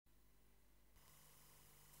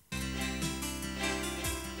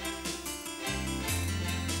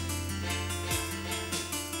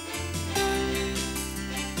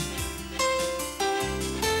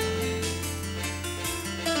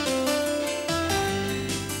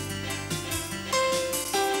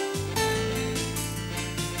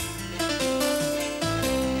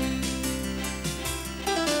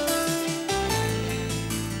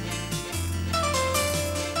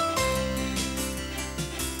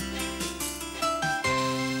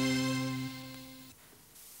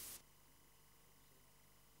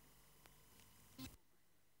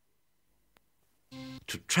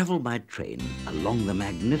To travel by train along the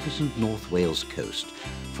magnificent North Wales coast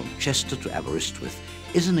from Chester to Aberystwyth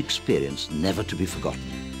is an experience never to be forgotten,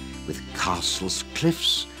 with castles,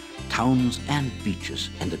 cliffs, towns and beaches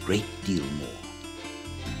and a great deal more.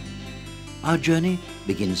 Our journey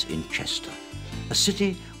begins in Chester, a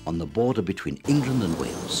city on the border between England and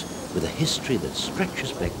Wales, with a history that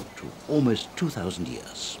stretches back to almost 2,000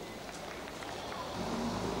 years.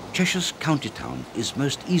 Cheshire's county town is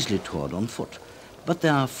most easily toured on foot, but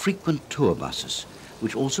there are frequent tour buses,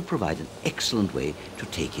 which also provide an excellent way to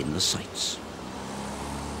take in the sights.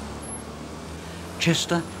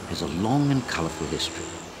 Chester has a long and colourful history.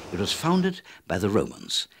 It was founded by the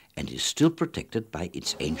Romans and is still protected by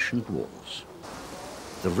its ancient walls.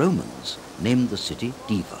 The Romans named the city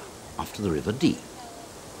Diva, after the river Dee.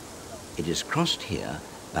 It is crossed here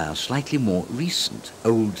by a slightly more recent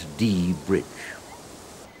Old Dee Bridge.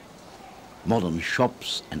 Modern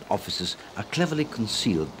shops and offices are cleverly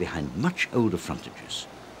concealed behind much older frontages.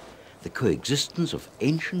 The coexistence of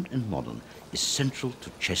ancient and modern is central to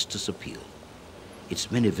Chester's appeal. Its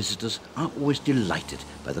many visitors are always delighted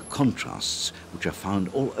by the contrasts which are found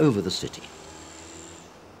all over the city.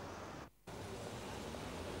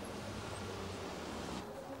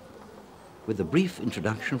 With a brief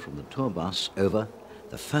introduction from the tour bus over,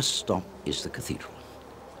 the first stop is the cathedral.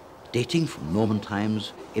 Dating from Norman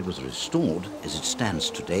times, it was restored as it stands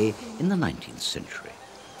today in the 19th century.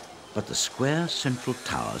 But the square central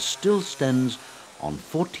tower still stands on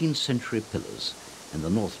 14th century pillars, and the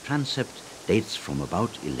north transept dates from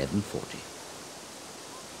about 1140.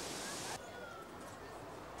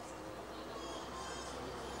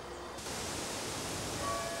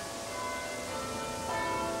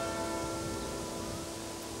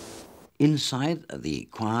 Inside, the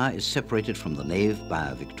choir is separated from the nave by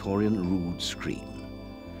a Victorian rood screen.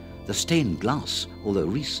 The stained glass, although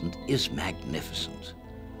recent, is magnificent.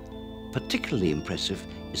 Particularly impressive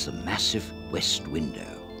is the massive west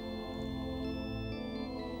window.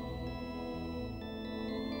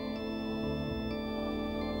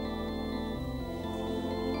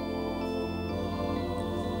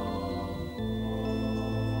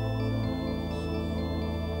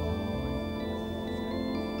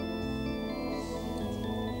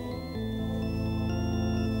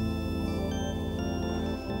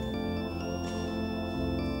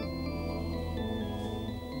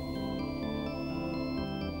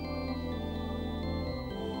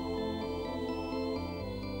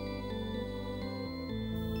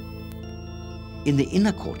 In the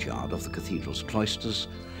inner courtyard of the cathedral's cloisters,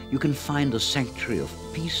 you can find a sanctuary of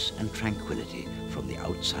peace and tranquility from the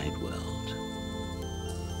outside world.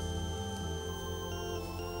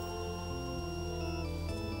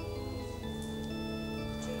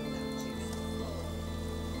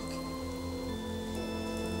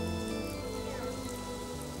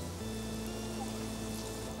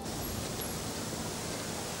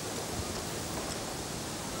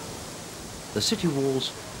 The city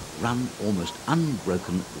walls run almost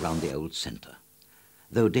unbroken round the old centre.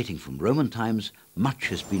 Though dating from Roman times, much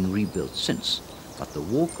has been rebuilt since, but the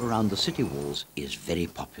walk around the city walls is very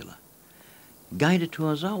popular. Guided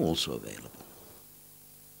tours are also available.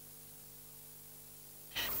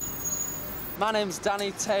 My name's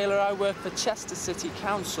Danny Taylor. I work for Chester City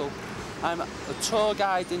Council. I'm a tour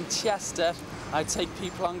guide in Chester. I take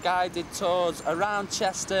people on guided tours around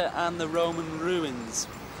Chester and the Roman ruins.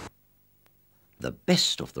 The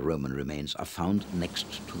best of the Roman remains are found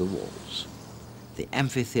next to the walls. The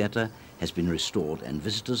amphitheatre has been restored and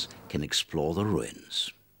visitors can explore the ruins.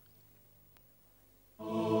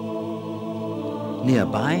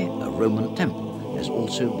 Nearby, a Roman temple has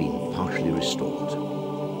also been partially restored.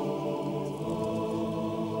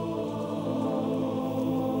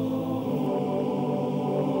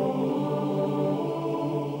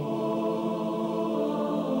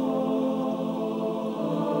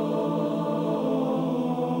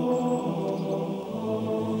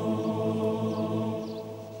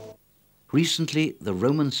 Recently, the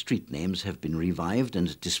Roman street names have been revived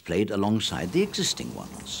and displayed alongside the existing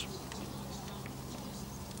ones.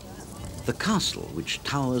 The castle, which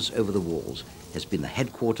towers over the walls, has been the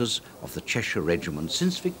headquarters of the Cheshire Regiment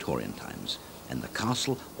since Victorian times, and the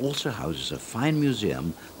castle also houses a fine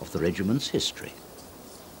museum of the regiment's history.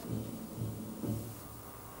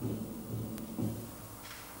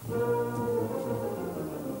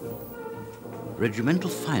 Regimental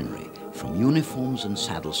finery, from uniforms and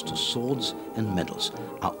saddles to swords and medals,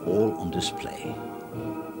 are all on display.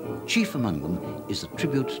 Chief among them is the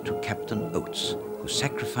tribute to Captain Oates, who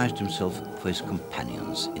sacrificed himself for his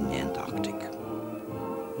companions in the Antarctic.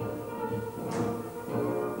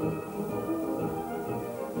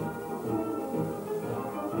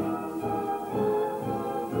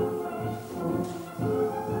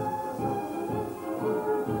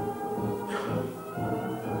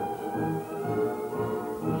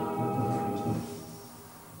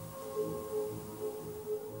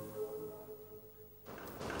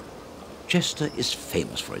 Chester is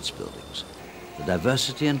famous for its buildings. The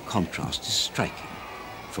diversity and contrast is striking,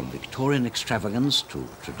 from Victorian extravagance to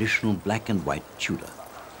traditional black and white Tudor.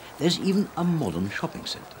 There's even a modern shopping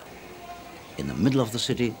centre. In the middle of the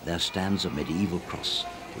city, there stands a medieval cross,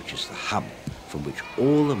 which is the hub from which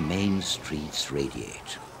all the main streets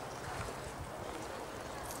radiate.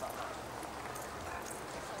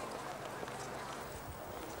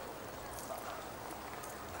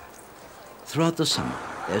 Throughout the summer,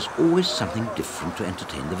 there's always something different to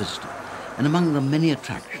entertain the visitor, and among the many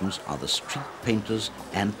attractions are the street painters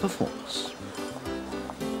and performers.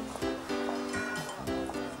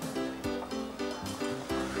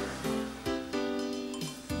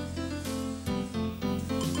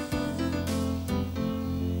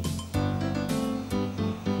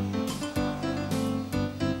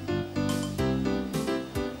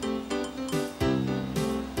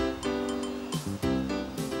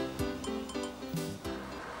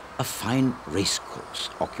 A fine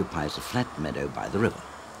racecourse occupies a flat meadow by the river.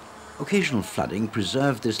 Occasional flooding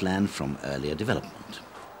preserved this land from earlier development.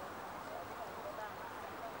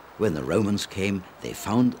 When the Romans came, they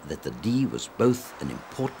found that the Dee was both an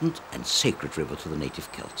important and sacred river to the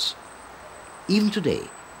native Celts. Even today,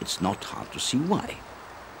 it's not hard to see why.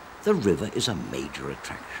 The river is a major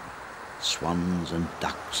attraction. Swans and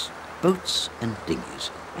ducks, boats and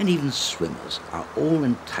dinghies, and even swimmers are all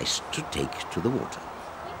enticed to take to the water.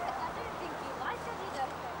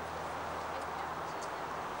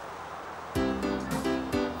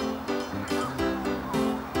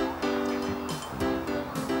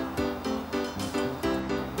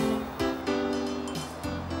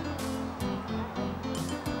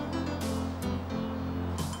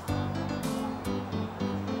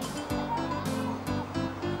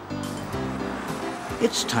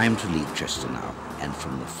 It's time to leave Chester now, and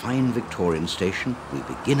from the fine Victorian station, we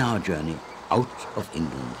begin our journey out of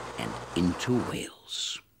England and into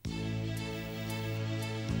Wales.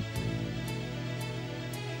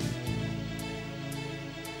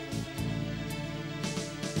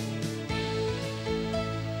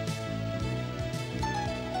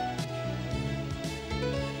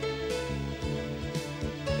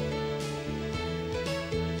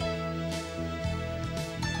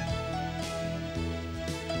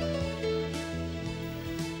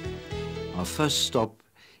 Our first stop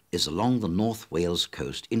is along the North Wales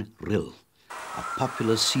coast in Rhyl, a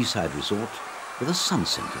popular seaside resort with a sun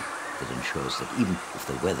centre that ensures that even if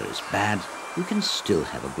the weather is bad, you can still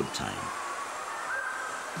have a good time.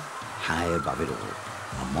 High above it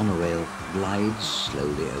all, a monorail glides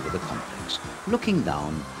slowly over the complex, looking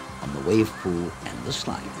down on the wave pool and the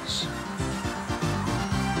slides.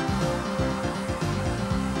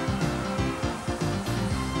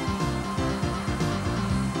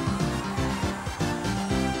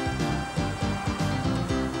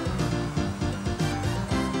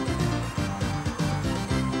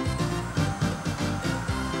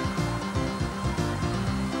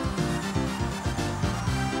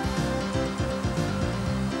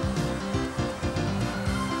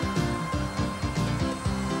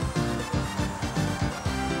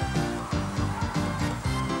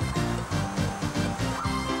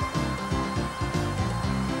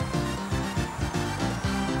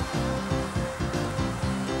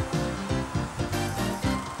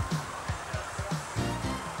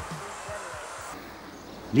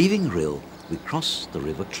 Leaving Rhyl, we cross the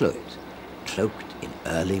River Clwyd, cloaked in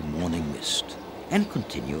early morning mist, and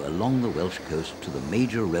continue along the Welsh coast to the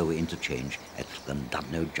major railway interchange at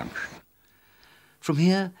Llandudno Junction. From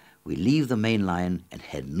here, we leave the main line and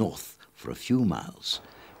head north for a few miles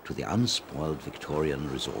to the unspoiled Victorian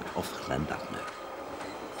resort of Llandudno.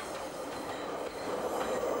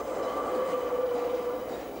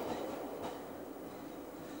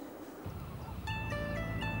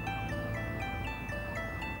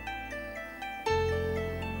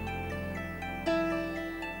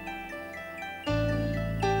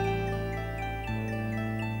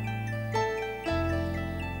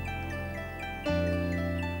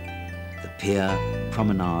 Pier,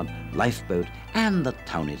 promenade, lifeboat, and the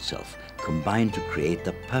town itself combine to create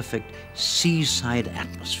the perfect seaside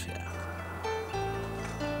atmosphere.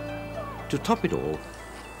 To top it all,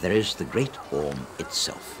 there is the Great Orme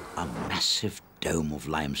itself, a massive dome of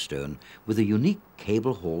limestone with a unique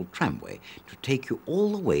cable-hauled tramway to take you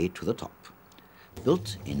all the way to the top.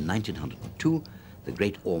 Built in 1902, the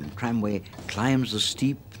Great Orme tramway climbs the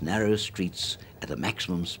steep, narrow streets at a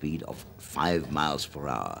maximum speed of 5 miles per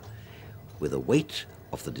hour, with the weight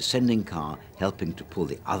of the descending car helping to pull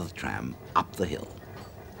the other tram up the hill.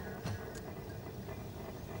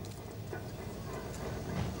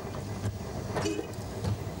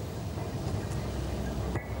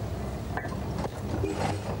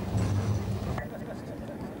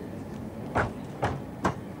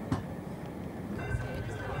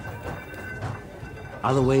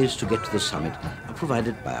 Other ways to get to the summit are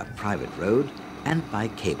provided by a private road and by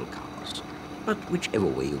cable cars. But whichever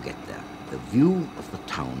way you get there, the view of the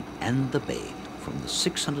town and the bay from the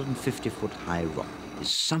 650-foot high rock is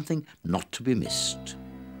something not to be missed.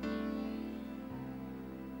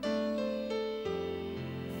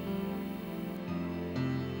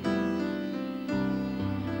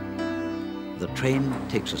 The train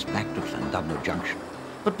takes us back to Llandudno Junction,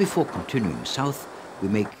 but before continuing south, we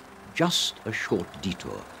make just a short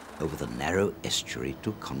detour over the narrow estuary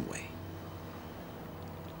to Conway.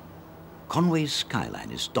 Conway's skyline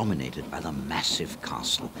is dominated by the massive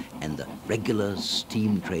castle, and the regular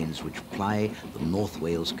steam trains which ply the North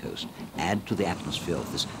Wales coast add to the atmosphere of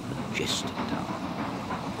this majestic town.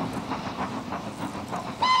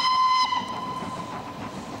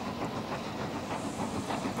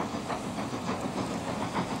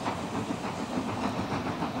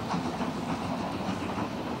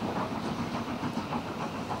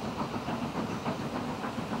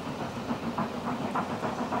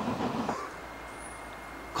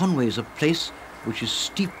 Conway is a place which is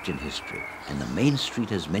steeped in history, and the main street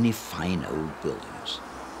has many fine old buildings.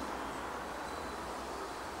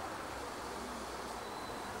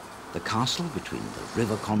 The castle between the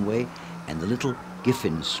River Conway and the little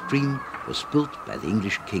Giffin stream was built by the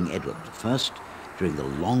English King Edward I during the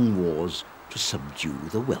long wars to subdue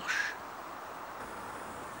the Welsh.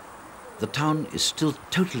 The town is still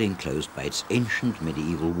totally enclosed by its ancient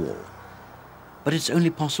medieval wall. But it's only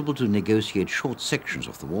possible to negotiate short sections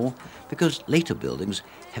of the wall because later buildings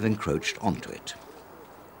have encroached onto it.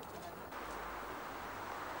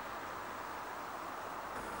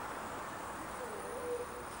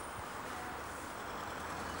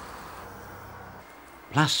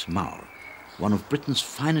 Place Mawr, one of Britain's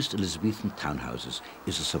finest Elizabethan townhouses,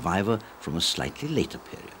 is a survivor from a slightly later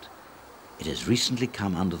period. It has recently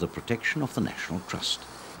come under the protection of the National Trust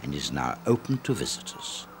and is now open to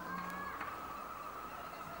visitors.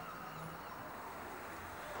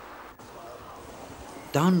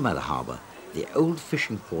 Down by the harbour, the old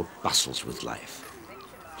fishing port bustles with life.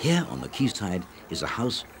 Here on the quayside is a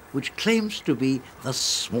house which claims to be the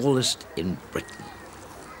smallest in Britain.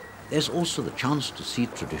 There's also the chance to see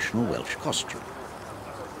traditional Welsh costume.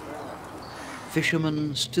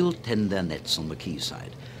 Fishermen still tend their nets on the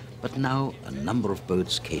quayside, but now a number of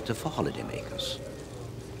boats cater for holidaymakers.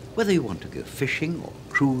 Whether you want to go fishing or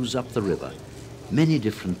cruise up the river, many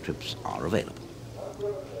different trips are available.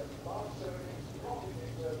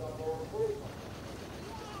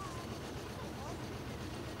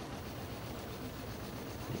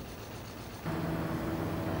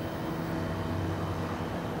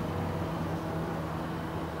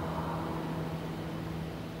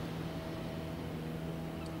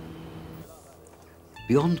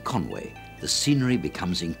 Beyond Conway, the scenery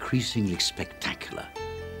becomes increasingly spectacular.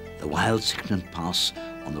 The wild Sychnant Pass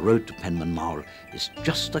on the road to Penman Mawr is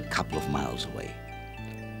just a couple of miles away.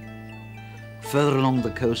 Further along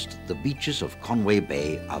the coast, the beaches of Conway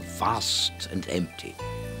Bay are vast and empty,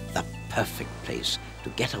 the perfect place to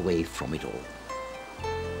get away from it all.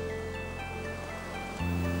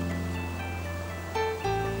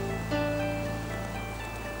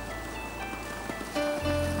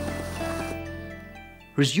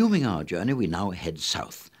 Resuming our journey, we now head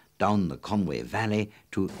south, down the Conway Valley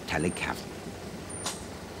to Tallycavern.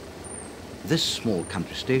 This small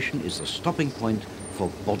country station is the stopping point for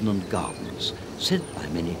Bodnant Gardens, said by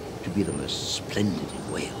many to be the most splendid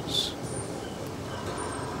in Wales.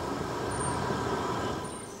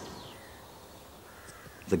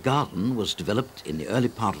 The garden was developed in the early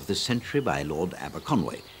part of this century by Lord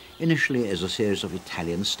Aberconway, initially as a series of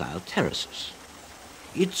Italian-style terraces.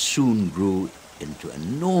 It soon grew into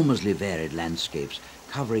enormously varied landscapes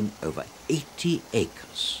covering over 80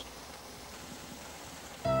 acres.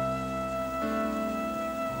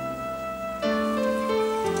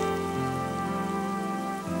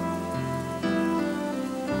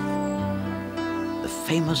 The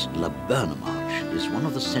famous Laburnum Arch is one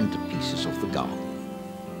of the centerpieces of the garden.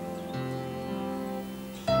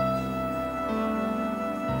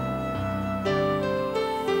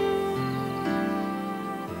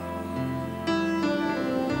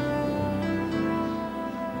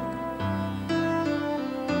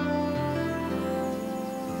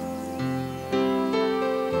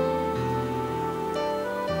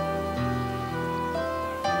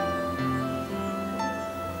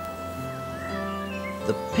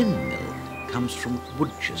 The pin mill comes from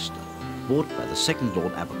Woodchester, bought by the second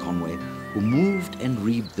Lord Aberconway, who moved and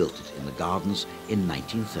rebuilt it in the gardens in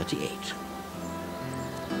 1938.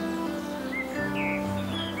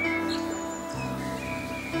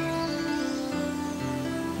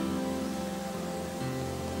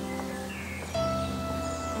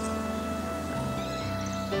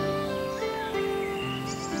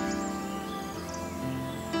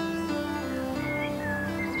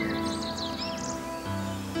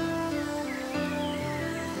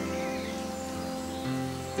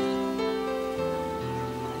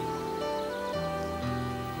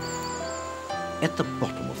 At the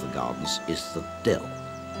bottom of the gardens is the dell,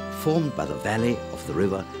 formed by the valley of the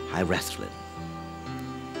river Rhyl.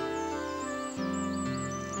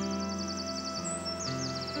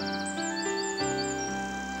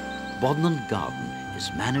 Bodmin Garden is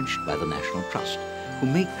managed by the National Trust, who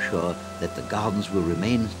make sure that the gardens will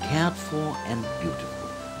remain cared for and beautiful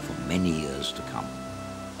for many years to come.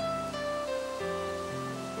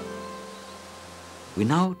 We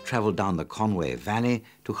now travel down the Conway Valley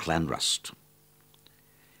to Llanrust.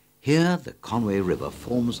 Here the Conway River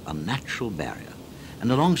forms a natural barrier,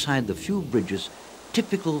 and alongside the few bridges,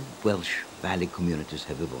 typical Welsh valley communities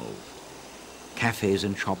have evolved. Cafes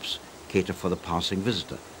and shops cater for the passing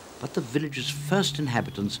visitor, but the village's first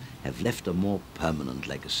inhabitants have left a more permanent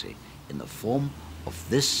legacy in the form of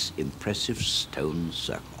this impressive stone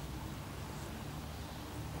circle.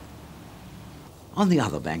 On the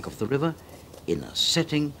other bank of the river, in a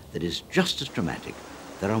setting that is just as dramatic,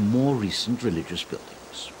 there are more recent religious buildings.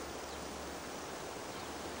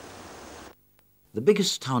 The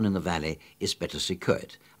biggest town in the valley is Battersea,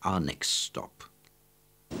 our next stop.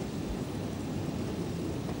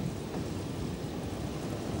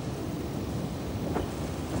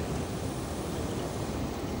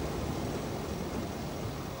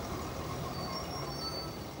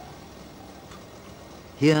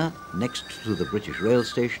 Here, next to the British rail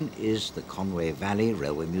station, is the Conway Valley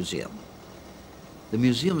Railway Museum. The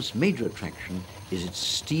museum's major attraction is its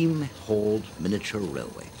steam-hauled miniature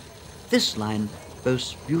railway. This line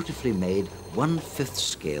boasts beautifully made 1/5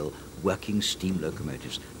 scale working steam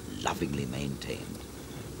locomotives, lovingly maintained.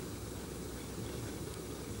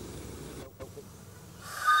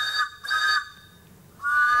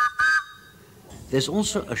 There's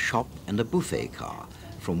also a shop and a buffet car,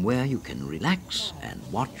 from where you can relax and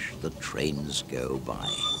watch the trains go by.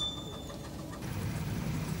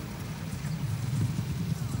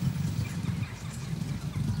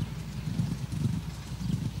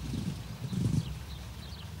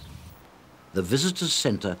 The Visitors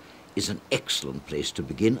Centre is an excellent place to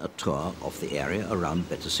begin a tour of the area around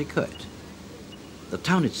Battersea. The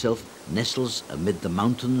town itself nestles amid the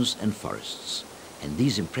mountains and forests, and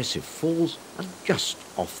these impressive falls are just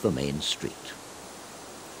off the main street.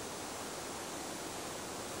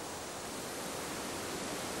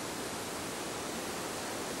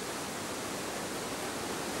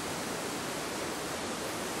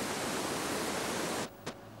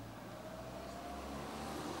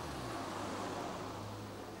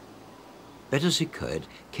 Battersea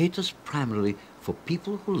caters primarily for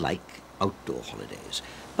people who like outdoor holidays,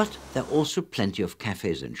 but there are also plenty of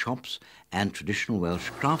cafes and shops, and traditional Welsh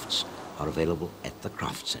crafts are available at the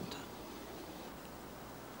craft centre.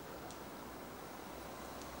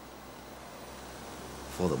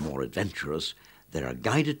 For the more adventurous, there are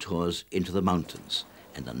guided tours into the mountains,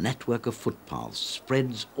 and a network of footpaths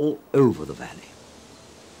spreads all over the valley.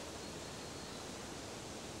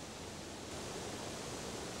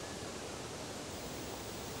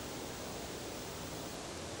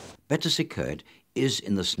 Battersea is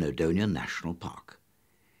in the Snowdonian National Park.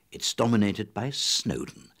 It's dominated by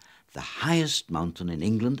Snowdon, the highest mountain in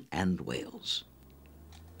England and Wales,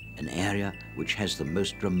 an area which has the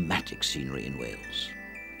most dramatic scenery in Wales.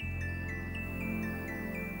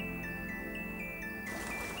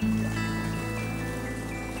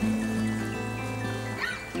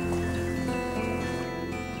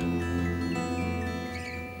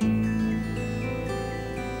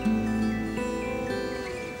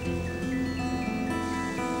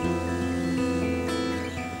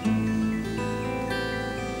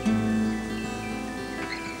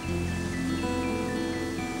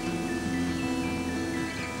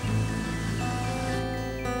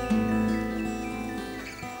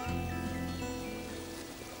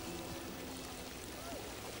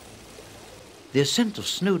 The ascent of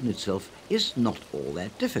Snowdon itself is not all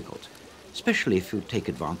that difficult, especially if you take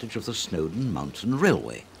advantage of the Snowdon Mountain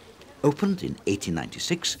Railway. Opened in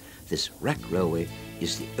 1896, this rack railway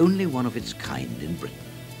is the only one of its kind in Britain.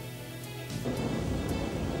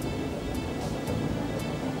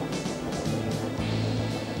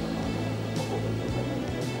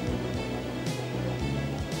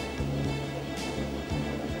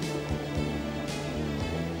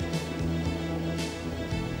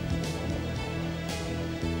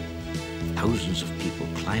 Thousands of people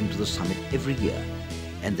climb to the summit every year,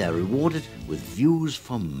 and they're rewarded with views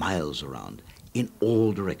for miles around, in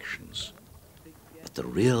all directions. But the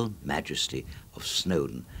real majesty of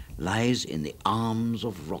Snowdon lies in the arms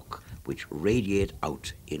of rock which radiate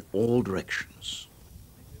out in all directions.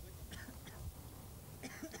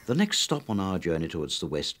 The next stop on our journey towards the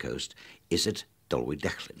west coast is at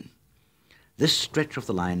Dolwydechlyn. This stretch of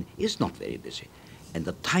the line is not very busy, and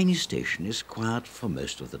the tiny station is quiet for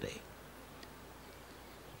most of the day.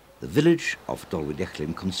 The village of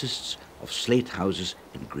Dolwydechlyn consists of slate houses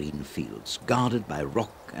and green fields, guarded by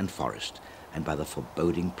rock and forest, and by the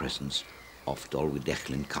foreboding presence of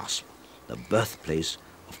Dolwydechlyn Castle, the birthplace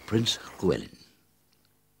of Prince Llewellyn.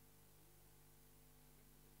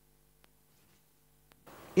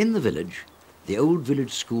 In the village, the old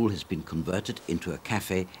village school has been converted into a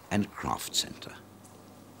cafe and craft centre.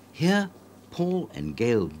 Here, Paul and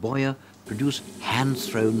Gail Boyer produce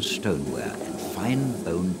hand-thrown stoneware and fine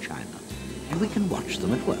bone china, and we can watch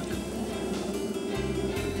them at work.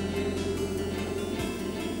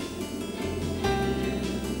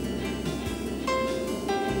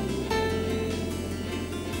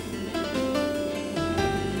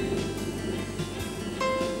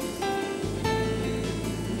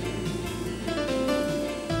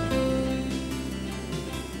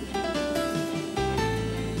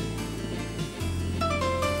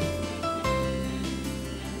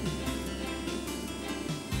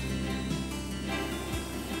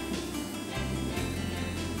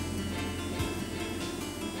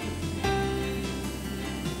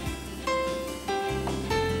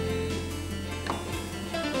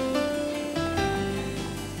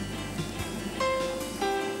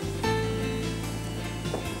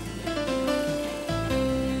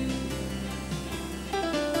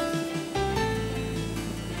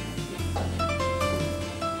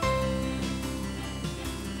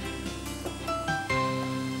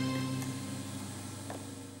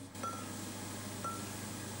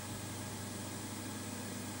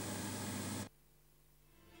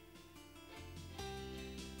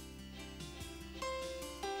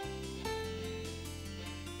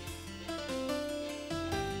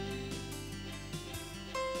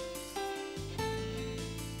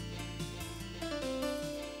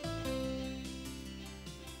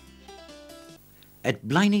 At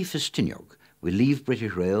Blaenau Ffestiniog, we leave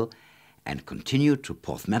British Rail and continue to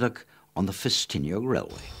Porthmadog on the Ffestiniog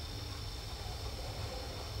Railway.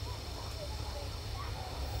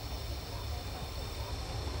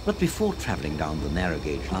 But before travelling down the narrow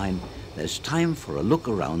gauge line, there's time for a look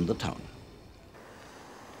around the town.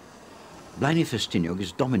 Blaenau Ffestiniog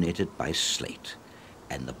is dominated by slate,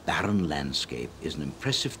 and the barren landscape is an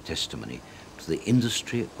impressive testimony to the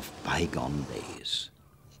industry of bygone days.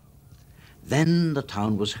 Then the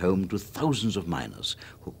town was home to thousands of miners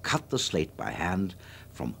who cut the slate by hand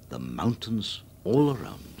from the mountains all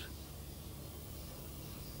around.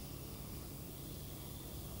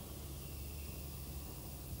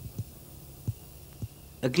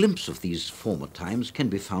 A glimpse of these former times can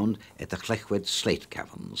be found at the Llechwedd Slate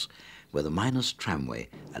Caverns, where the miners' tramway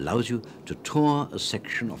allows you to tour a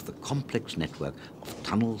section of the complex network of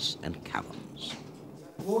tunnels and caverns.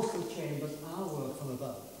 Most of the chambers are worked from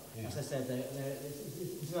above. Yeah. As I said,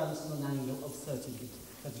 it runs on an angle of 30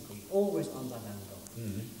 degrees, always on that angle.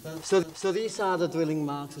 Mm-hmm. So these are the drilling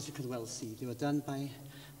marks, as you can well see. They were done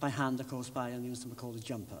by hand, of course, by an instrument called a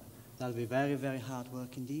jumper. That would be very, very hard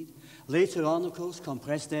work indeed. Later on, of course,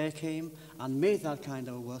 compressed air came and made that kind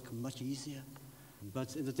of work much easier.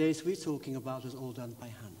 But in the days we're talking about, it was all done by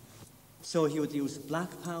hand. So he would use black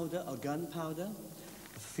powder or gunpowder,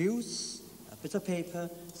 a fuse, a bit of paper,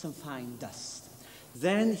 some fine dust.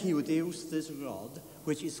 Then he would use this rod,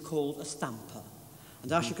 which is called a stamper.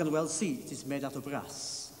 And as you can well see, it is made out of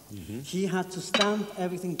brass. Mm-hmm. He had to stamp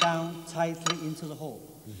everything down tightly into the hole.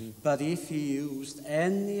 Mm-hmm. But if he used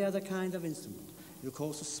any other kind of instrument, it would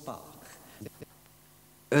cause a spark.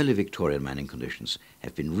 Early Victorian mining conditions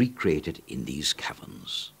have been recreated in these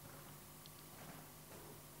caverns.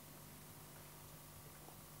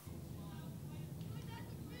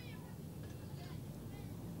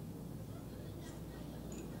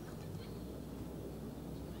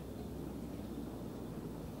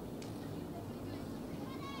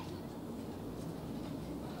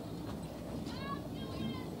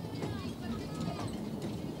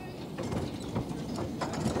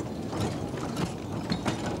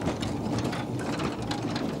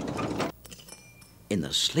 In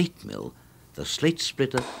the slate mill, the slate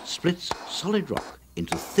splitter splits solid rock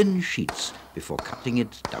into thin sheets before cutting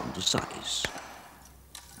it down to size.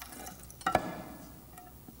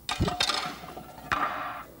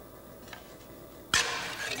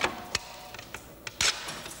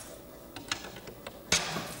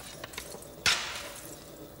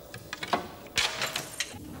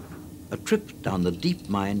 A trip down the deep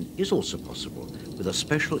mine is also possible, with a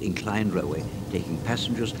special inclined railway taking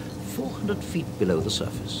passengers 400 feet below the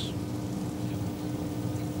surface.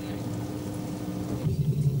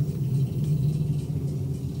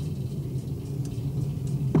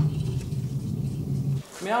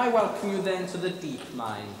 May I welcome you then to the deep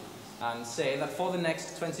mine and say that for the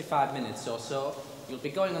next 25 minutes or so, you'll be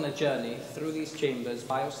going on a journey through these chambers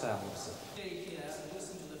by yourselves. Stay here and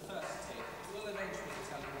listen to the first tape. We'll eventually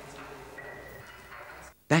tell you what to do.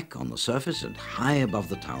 Back on the surface and high above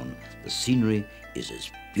the town, the scenery is as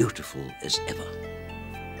beautiful as ever.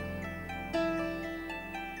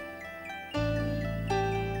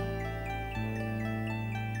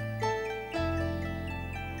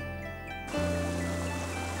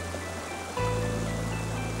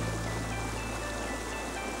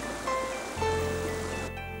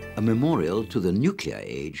 A memorial to the nuclear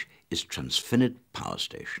age is Transfinit Power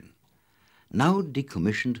Station. Now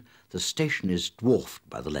decommissioned, the station is dwarfed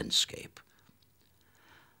by the landscape.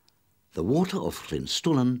 The water of Rhyl and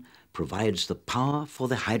Llandudno provides the power for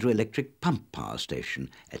the hydroelectric pump power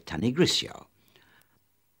station at Tanigrisio.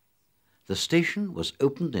 The station was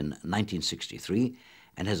opened in 1963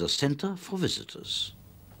 and has a centre for visitors.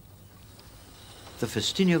 The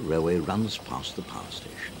Ffestiniog Railway runs past the power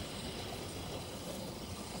station.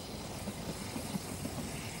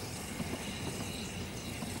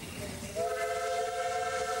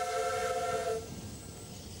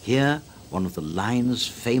 Here, one of the line's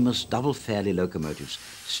famous double fairley locomotives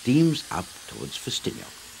steams up towards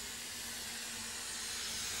Ffestiniog.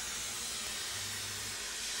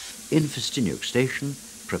 In Ffestiniog station,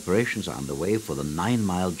 preparations are underway for the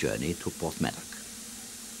 9-mile journey to Porthmadog.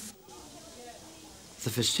 The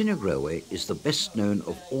Ffestiniog Railway is the best known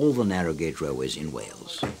of all the narrow gauge railways in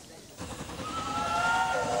Wales.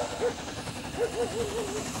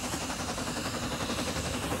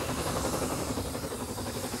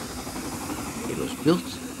 It was built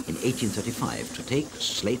in 1835 to take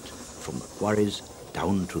slate from the quarries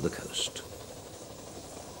down to the coast.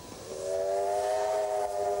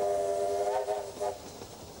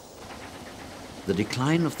 The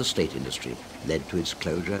decline of the slate industry led to its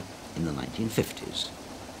closure in the 1950s.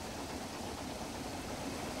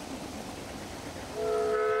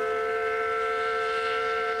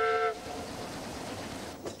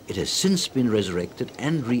 It has since been resurrected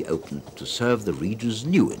and reopened to serve the region's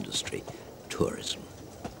new industry, tourism.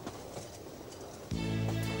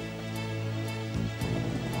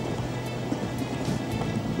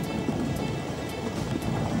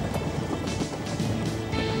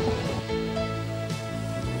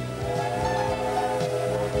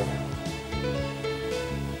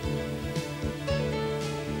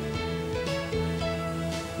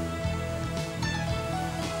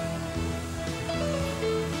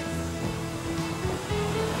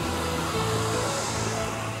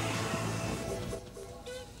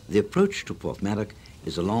 The approach to Porthmadog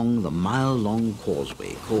is along the mile-long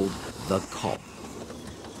causeway called the Cobb.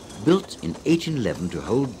 Built in 1811 to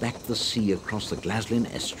hold back the sea across the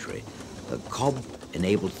Glasslyn estuary, the Cobb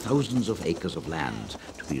enabled thousands of acres of land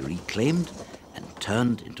to be reclaimed and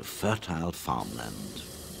turned into fertile farmland.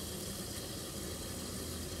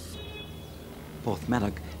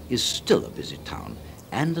 Porthmadog is still a busy town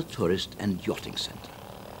and a tourist and yachting centre.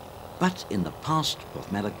 But in the past,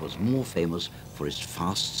 Porthmadog was more famous for its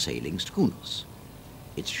fast-sailing schooners.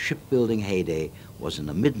 Its shipbuilding heyday was in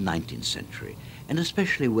the mid-19th century, and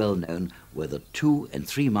especially well known were the 2- and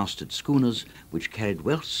 3-masted schooners which carried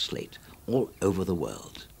Welsh slate all over the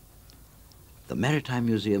world. The Maritime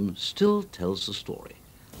Museum still tells the story,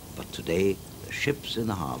 but today the ships in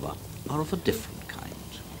the harbour are of a different kind.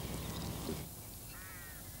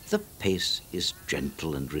 The pace is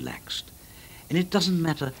gentle and relaxed, and it doesn't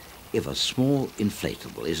matter if a small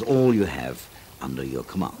inflatable is all you have under your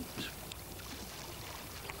command.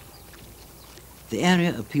 The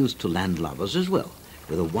area appeals to landlubbers as well,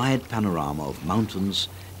 with a wide panorama of mountains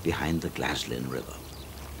behind the Glasslyn River.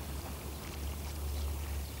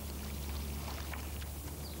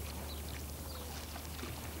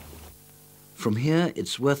 From here,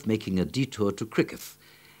 it's worth making a detour to Criccieth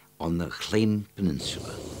on the Llyn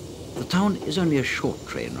Peninsula. The town is only a short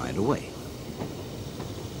train ride away.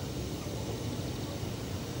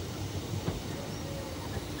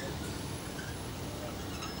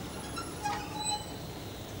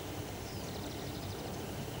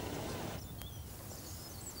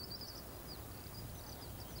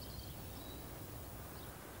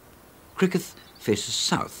 Criccieth faces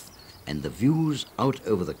south, and the views out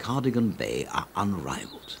over the Cardigan Bay are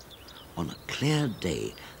unrivaled. On a clear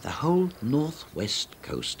day, the whole northwest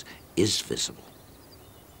coast is visible.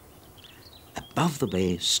 Above the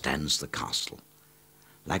bay stands the castle.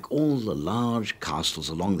 Like all the large castles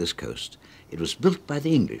along this coast, it was built by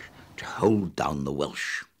the English to hold down the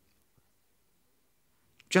Welsh.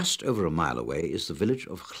 Just over a mile away is the village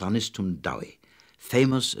of Llandudno,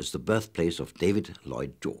 famous as the birthplace of David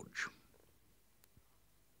Lloyd George.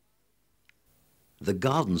 The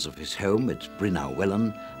gardens of his home at Bryn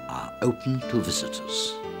Wellan are open to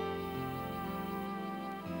visitors.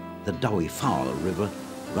 The Dowie Fowler River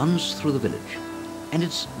runs through the village, and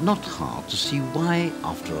it's not hard to see why,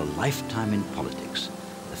 after a lifetime in politics,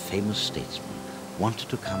 the famous statesman wanted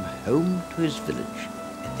to come home to his village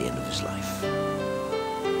at the end of his life.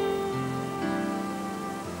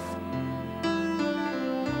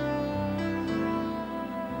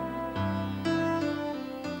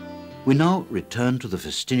 We now return to the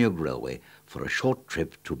Festiniog Railway for a short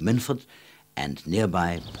trip to Minford and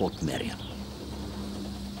nearby Portmeirion.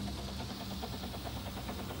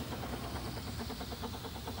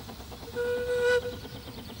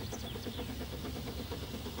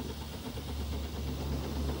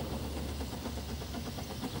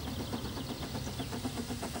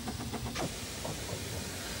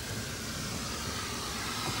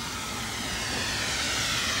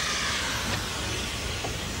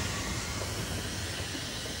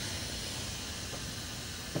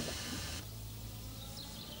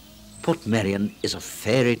 Portmeirion is a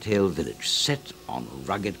fairy tale village set on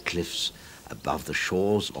rugged cliffs above the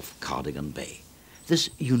shores of Cardigan Bay. This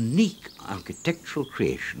unique architectural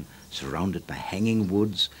creation, surrounded by hanging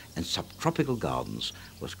woods and subtropical gardens,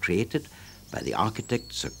 was created by the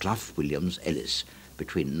architect Sir Clough Williams Ellis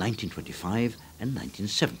between 1925 and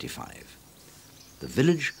 1975. The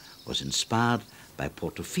village was inspired by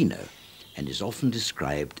Portofino and is often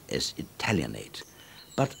described as Italianate,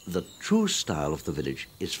 but the true style of the village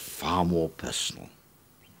is far more personal.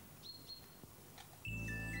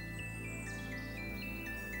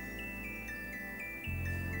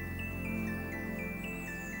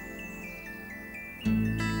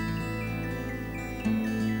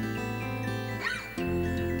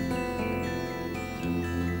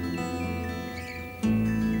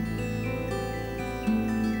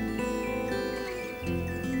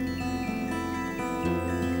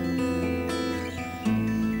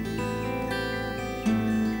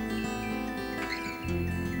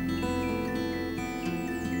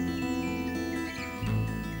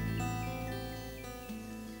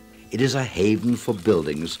 It is a haven for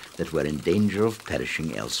buildings that were in danger of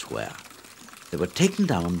perishing elsewhere. They were taken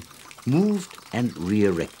down, moved and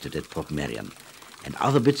re-erected at Portmeirion, and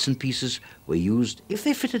other bits and pieces were used if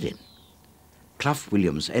they fitted in. Clough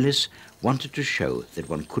Williams Ellis wanted to show that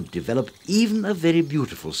one could develop even a very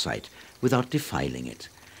beautiful site without defiling it,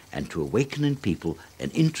 and to awaken in people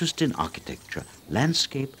an interest in architecture,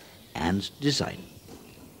 landscape and design.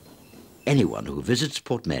 Anyone who visits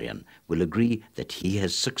Portmeirion will agree that he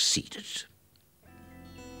has succeeded.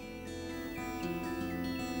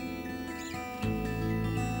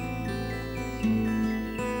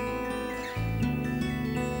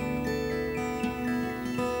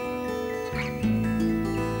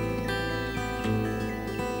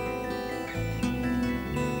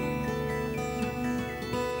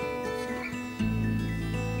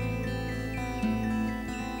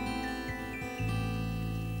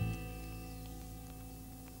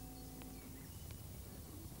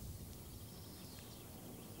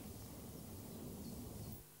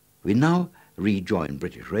 We now rejoin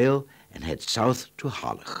British Rail and head south to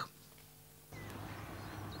Harlech.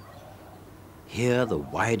 Here the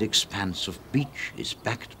wide expanse of beach is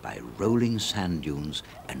backed by rolling sand dunes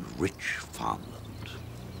and rich farmland.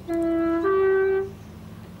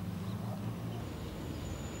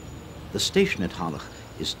 The station at Harlech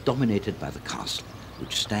is dominated by the castle,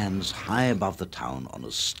 which stands high above the town on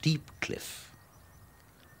a steep cliff.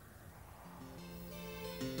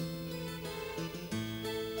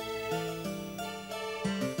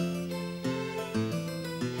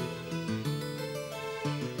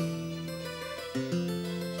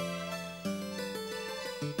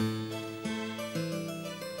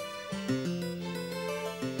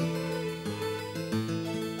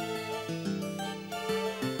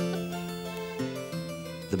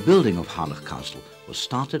 The building of Harlech Castle was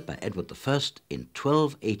started by Edward I in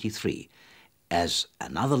 1283 as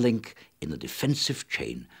another link in the defensive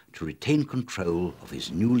chain to retain control of his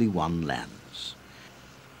newly won lands.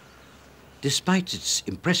 Despite its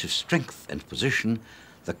impressive strength and position,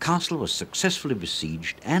 the castle was successfully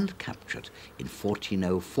besieged and captured in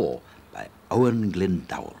 1404 by Owen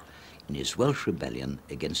Glendower in his Welsh rebellion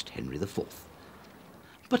against Henry IV.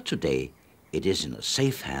 But today it is in the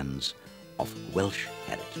safe hands of Welsh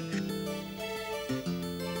heritage.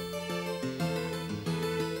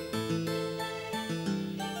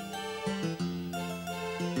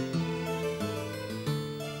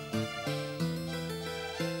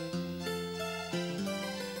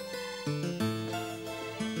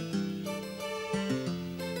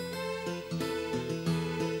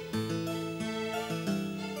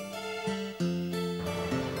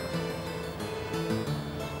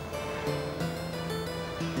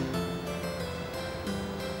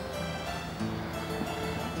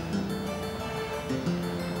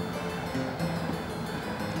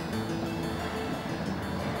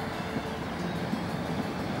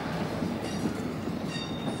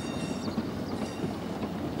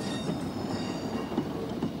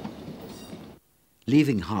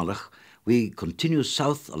 Leaving Harlech, we continue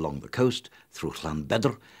south along the coast through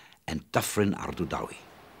Llanbedr and Dyffryn Ardwdawi.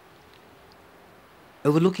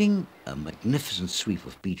 Overlooking a magnificent sweep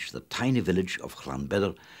of beach, the tiny village of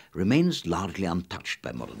Llanbedr remains largely untouched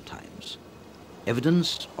by modern times.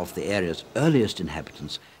 Evidence of the area's earliest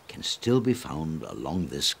inhabitants can still be found along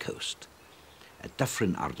this coast. At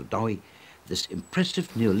Dyffryn Ardwdawi, this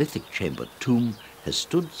impressive Neolithic chamber tomb has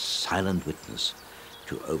stood silent witness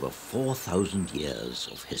to over 4,000 years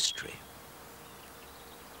of history.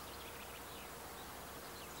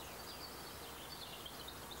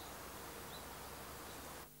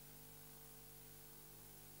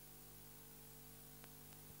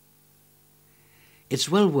 It's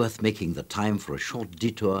well worth making the time for a short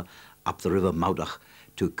detour up the River Maudach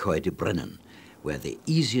to Coed Brennan, where the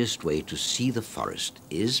easiest way to see the forest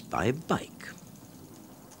is by bike.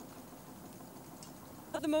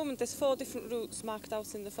 At the moment there's 4 different routes marked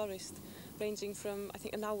out in the forest, ranging from I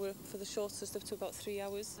think an hour for the shortest up to about 3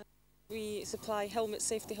 hours. We supply helmets,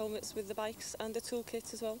 safety helmets with the bikes and a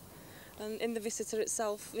toolkit as well. And in the visitor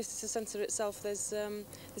centre itself, there's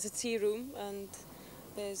a tea room and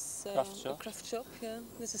there's a craft shop, yeah.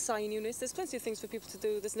 There's a sign unit. There's plenty of things for people to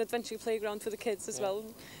do. There's an adventure playground for the kids as well,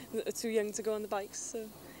 that are too young to go on the bikes. So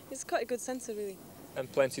it's quite a good centre, really. And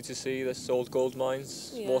plenty to see. There's old gold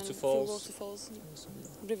mines, yeah, waterfalls. Waterfalls,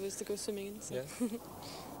 and rivers to go swimming in. So. Yeah.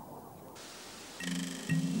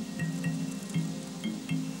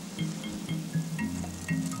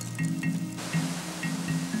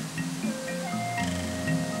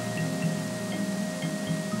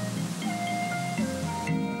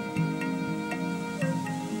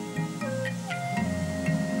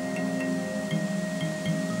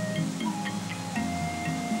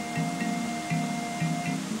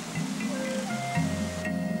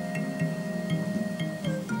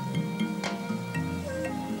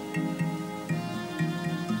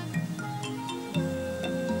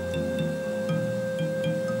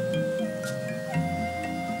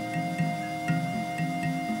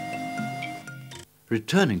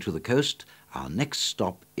 Returning to the coast, our next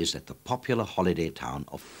stop is at the popular holiday town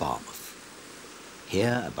of Barmouth.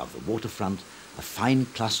 Here, above the waterfront, a fine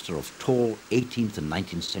cluster of tall 18th and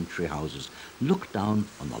 19th century houses look down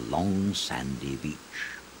on the long sandy beach.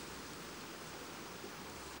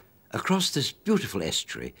 Across this beautiful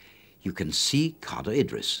estuary, you can see Cadair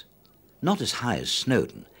Idris. Not as high as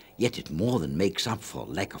Snowdon, yet it more than makes up for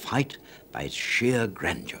lack of height by its sheer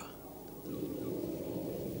grandeur.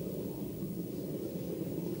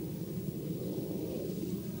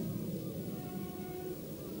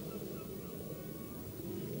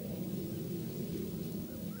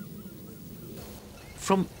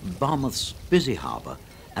 From Barmouth's busy harbour,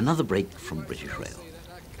 another break from British Rail.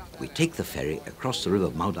 We take the ferry across the River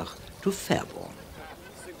Maudach to Fairbourne.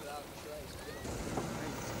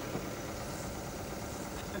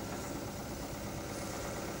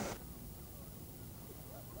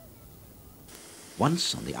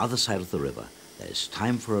 Once on the other side of the river, there is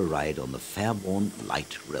time for a ride on the Fairbourne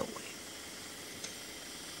Light Railway.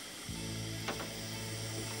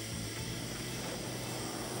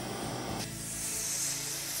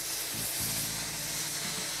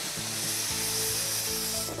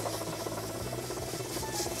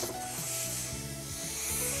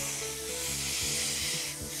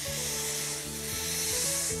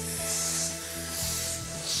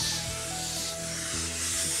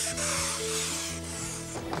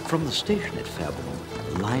 From the station at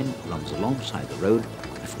Fairbourne, the line runs alongside the road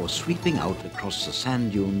before sweeping out across the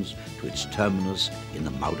sand dunes to its terminus in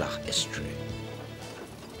the Maudach estuary.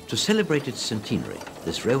 To celebrate its centenary,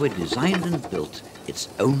 this railway designed and built its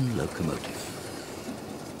own locomotive.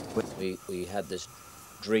 We had this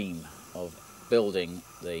dream of building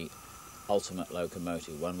the ultimate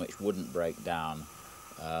locomotive, one which wouldn't break down,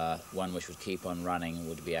 one which would keep on running,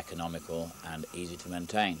 would be economical and easy to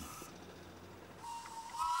maintain.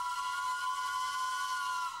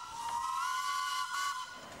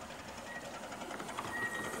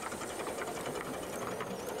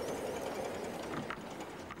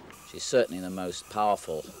 She's certainly the most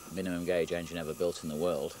powerful minimum gauge engine ever built in the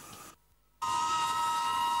world.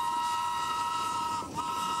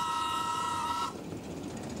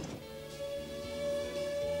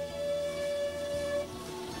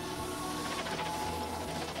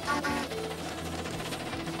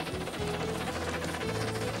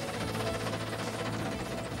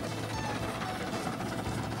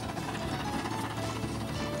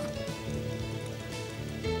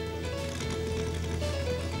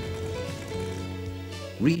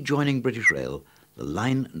 Rejoining British Rail, the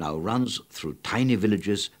line now runs through tiny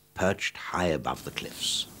villages perched high above the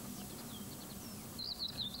cliffs.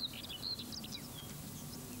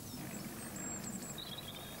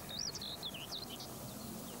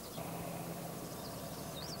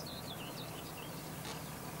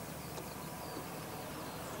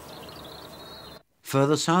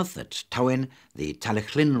 Further south at Tywyn, the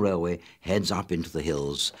Talyllyn Railway heads up into the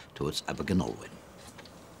hills towards Abergynolwyn.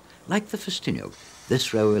 Like the Festiniog,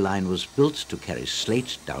 this railway line was built to carry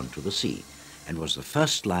slate down to the sea and was the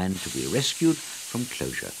first line to be rescued from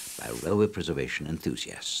closure by railway preservation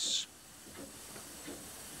enthusiasts.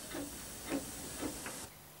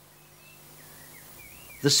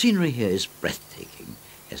 The scenery here is breathtaking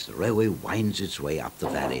as the railway winds its way up the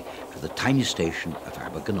valley to the tiny station of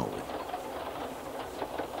Abergynolwyn.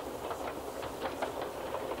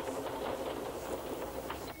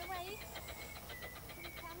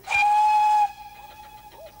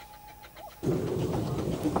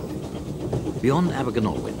 Beyond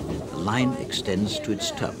Abergynolwyn, the line extends to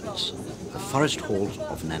its terminus, the forest halls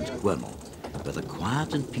of Llandudno, where the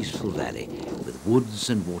quiet and peaceful valley with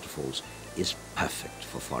woods and waterfalls is perfect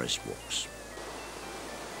for forest walks.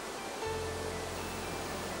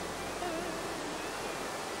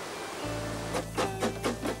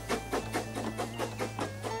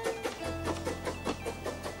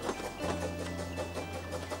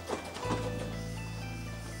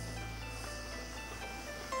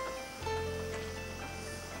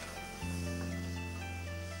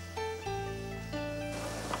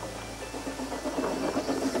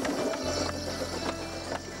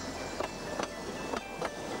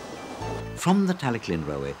 From the Talyllyn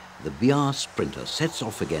Railway, the BR Sprinter sets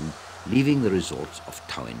off again, leaving the resorts of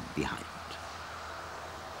Tywyn behind.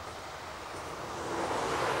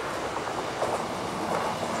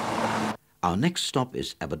 Our next stop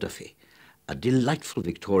is Aberdyfi, a delightful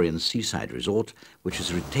Victorian seaside resort which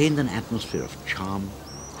has retained an atmosphere of charm,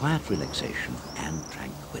 quiet relaxation and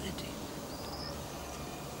tranquility.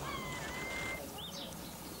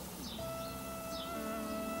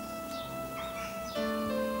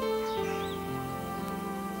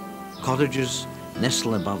 Cottages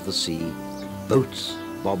nestle above the sea, boats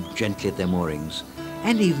bob gently at their moorings,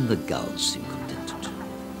 and even the gulls seem contented.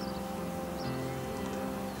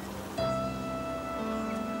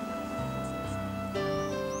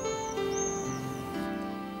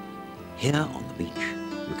 Here on the beach,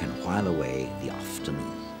 you can while away the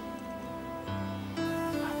afternoon.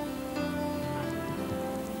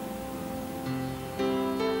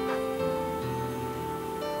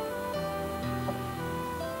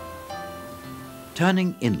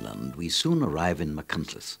 Turning inland, we soon arrive in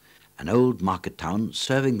Machynlleth, an old market town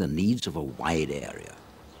serving the needs of a wide area.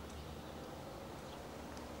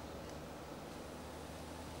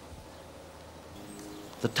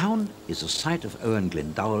 The town is the site of Owen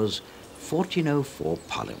Glendower's 1404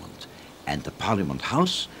 Parliament, and the Parliament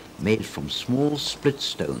House, made from small split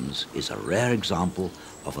stones, is a rare example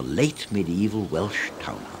of a late medieval Welsh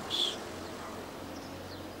townhouse.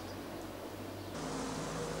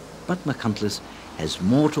 But Machynlleth has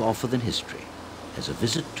more to offer than history, as a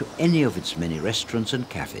visit to any of its many restaurants and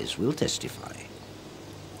cafes will testify.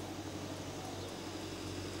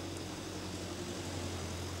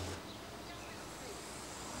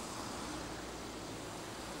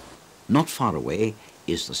 Not far away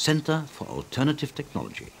is the Centre for Alternative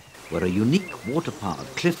Technology, where a unique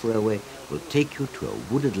water-powered cliff railway will take you to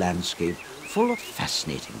a wooded landscape full of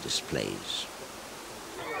fascinating displays.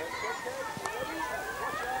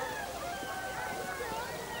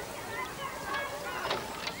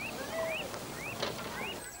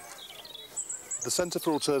 The Centre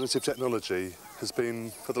for Alternative Technology has been,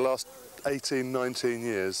 for the last 18, 19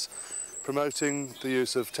 years, promoting the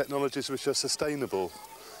use of technologies which are sustainable,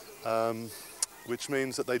 which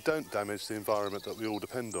means that they don't damage the environment that we all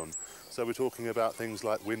depend on. So we're talking about things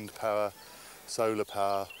like wind power, solar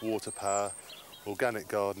power, water power, organic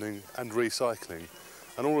gardening and recycling.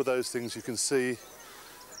 And all of those things, you can see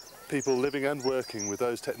people living and working with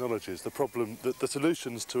those technologies. The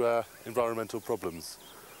solutions to our environmental problems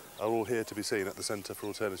are all here to be seen at the Centre for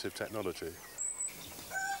Alternative Technology.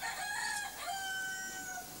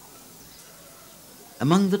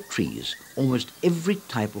 Among the trees, almost every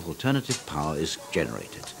type of alternative power is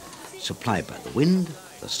generated, supplied by the wind,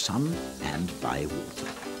 the sun and by water.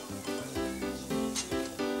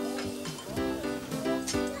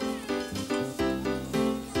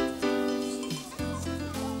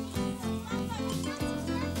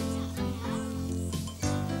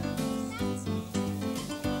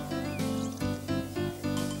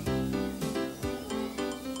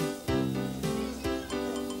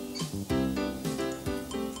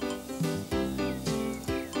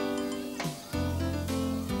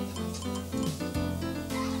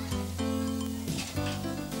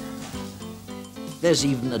 There's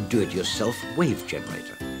even a do-it-yourself wave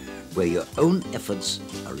generator, where your own efforts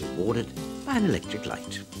are rewarded by an electric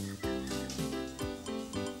light.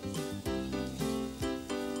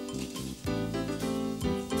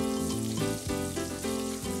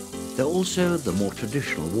 There are also the more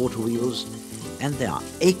traditional water wheels, and there are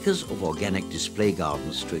acres of organic display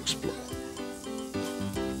gardens to explore.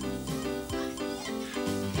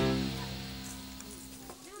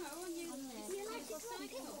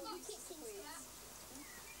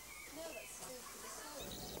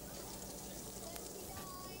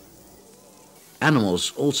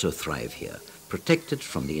 Animals also thrive here, protected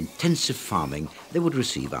from the intensive farming they would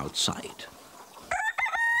receive outside.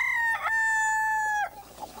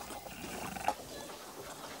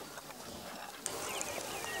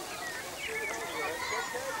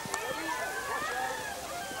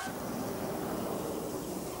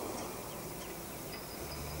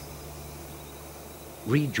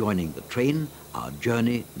 Rejoining the train, our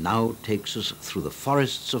journey now takes us through the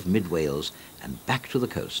forests of mid-Wales and back to the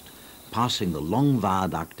coast, passing the long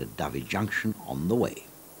viaduct at Dyfi Junction on the way.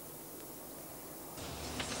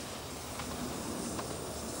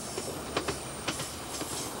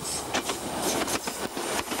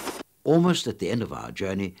 Almost at the end of our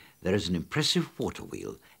journey, there is an impressive water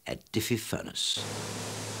wheel at Dyfi Furnace.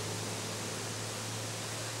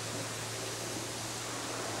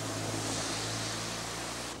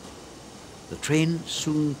 The train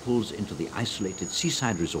soon pulls into the isolated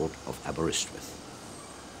seaside resort of Aberystwyth.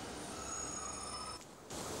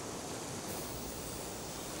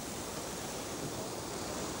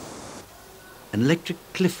 An electric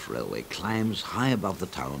cliff railway climbs high above the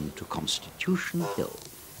town to Constitution Hill.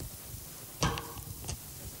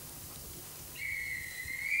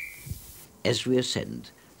 As we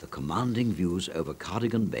ascend, the commanding views over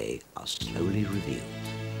Cardigan Bay are slowly revealed.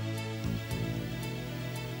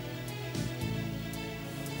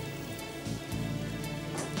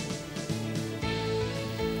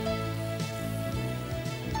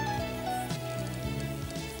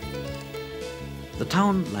 The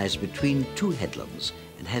town lies between two headlands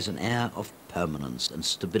and has an air of permanence and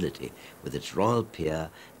stability with its royal pier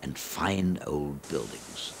and fine old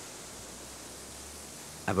buildings.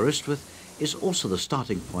 Aberystwyth is also the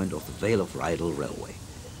starting point of the Vale of Rhyl Railway.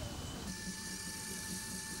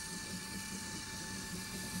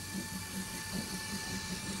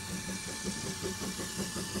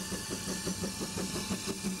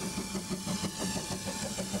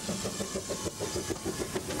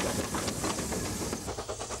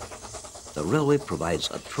 The railway provides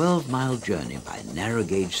a 12-mile journey by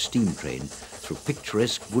narrow-gauge steam train through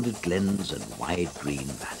picturesque wooded glens and wide green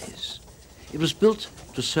valleys. It was built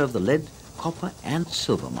to serve the lead, copper and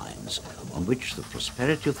silver mines on which the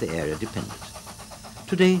prosperity of the area depended.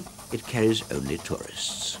 Today, it carries only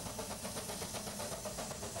tourists.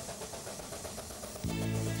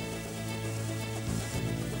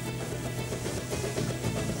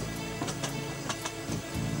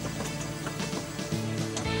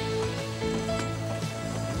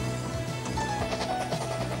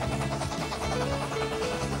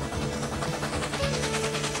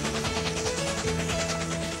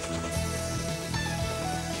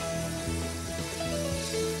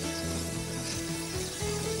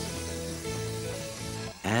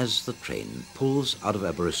 As the train pulls out of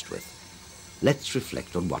Aberystwyth, let's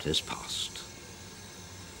reflect on what has passed.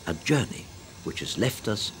 A journey which has left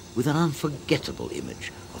us with an unforgettable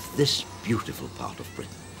image of this beautiful part of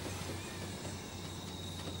Britain.